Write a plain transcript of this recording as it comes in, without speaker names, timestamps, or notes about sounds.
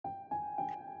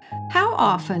How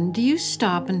often do you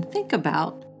stop and think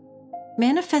about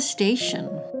manifestation?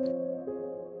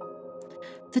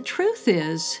 The truth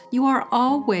is, you are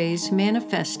always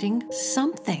manifesting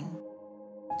something.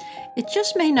 It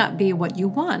just may not be what you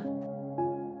want.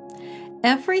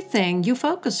 Everything you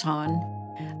focus on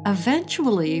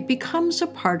eventually becomes a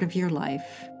part of your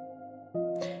life.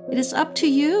 It is up to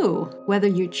you whether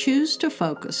you choose to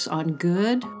focus on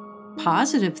good,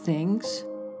 positive things,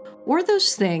 or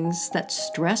those things that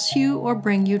stress you or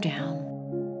bring you down.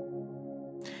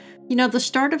 The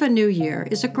start of a new year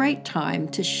is a great time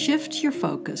to shift your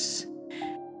focus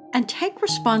and take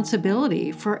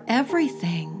responsibility for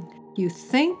everything you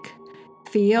think,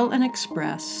 feel, and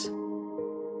express.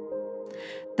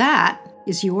 That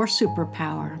is your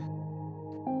superpower.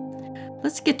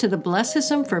 Let's get to the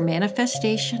Blessism for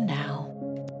manifestation now.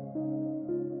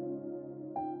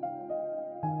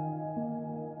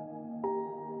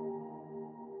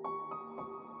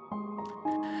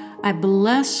 I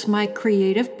bless my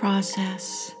creative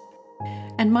process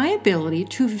and my ability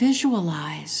to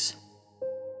visualize.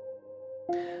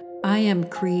 I am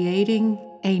creating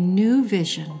a new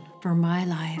vision for my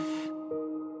life.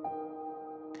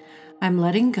 I'm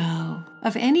letting go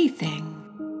of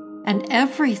anything and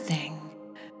everything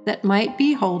that might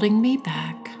be holding me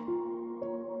back.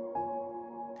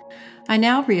 I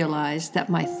now realize that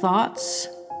my thoughts,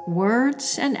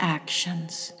 words, and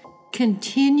actions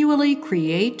continually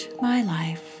create my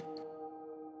life.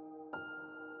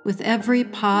 With every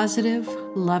positive,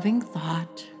 loving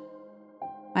thought,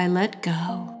 I let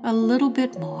go a little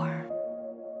bit more.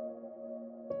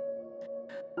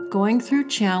 Going through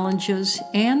challenges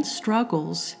and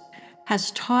struggles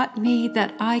has taught me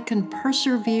that I can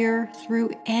persevere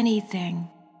through anything.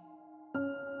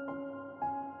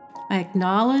 I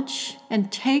acknowledge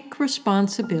and take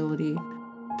responsibility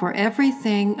for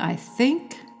everything I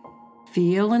think,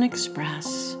 feel, and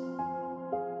express.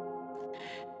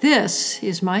 This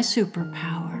is my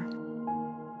superpower.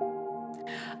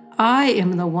 I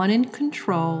am the one in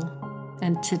control,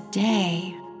 and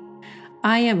today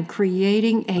I am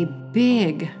creating a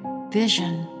big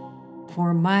vision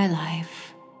for my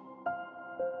life.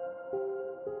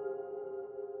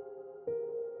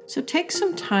 So take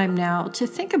some time now to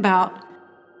think about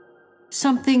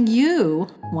something you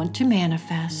want to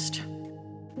manifest.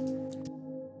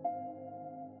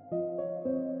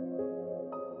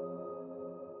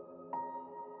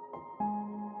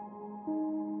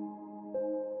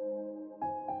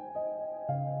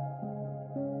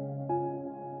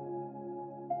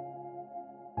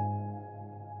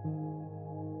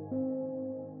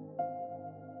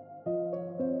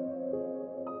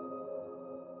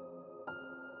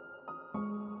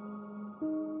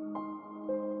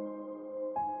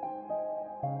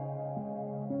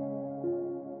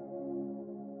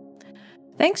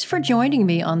 Thanks for joining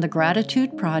me on the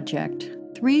Gratitude Project,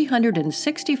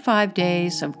 365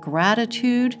 days of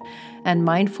gratitude and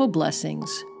mindful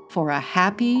blessings for a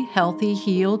happy, healthy,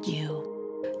 healed you.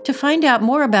 To find out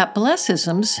more about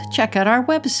Blessisms, check out our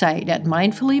website at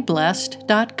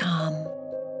mindfullyblessed.com.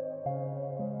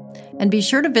 And be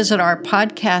sure to visit our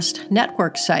podcast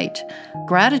network site,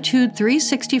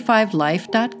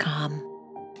 gratitude365life.com.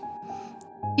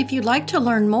 If you'd like to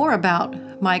learn more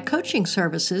about my coaching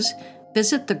services,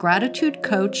 visit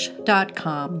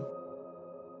thegratitudecoach.com.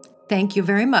 Thank you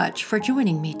very much for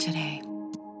joining me today.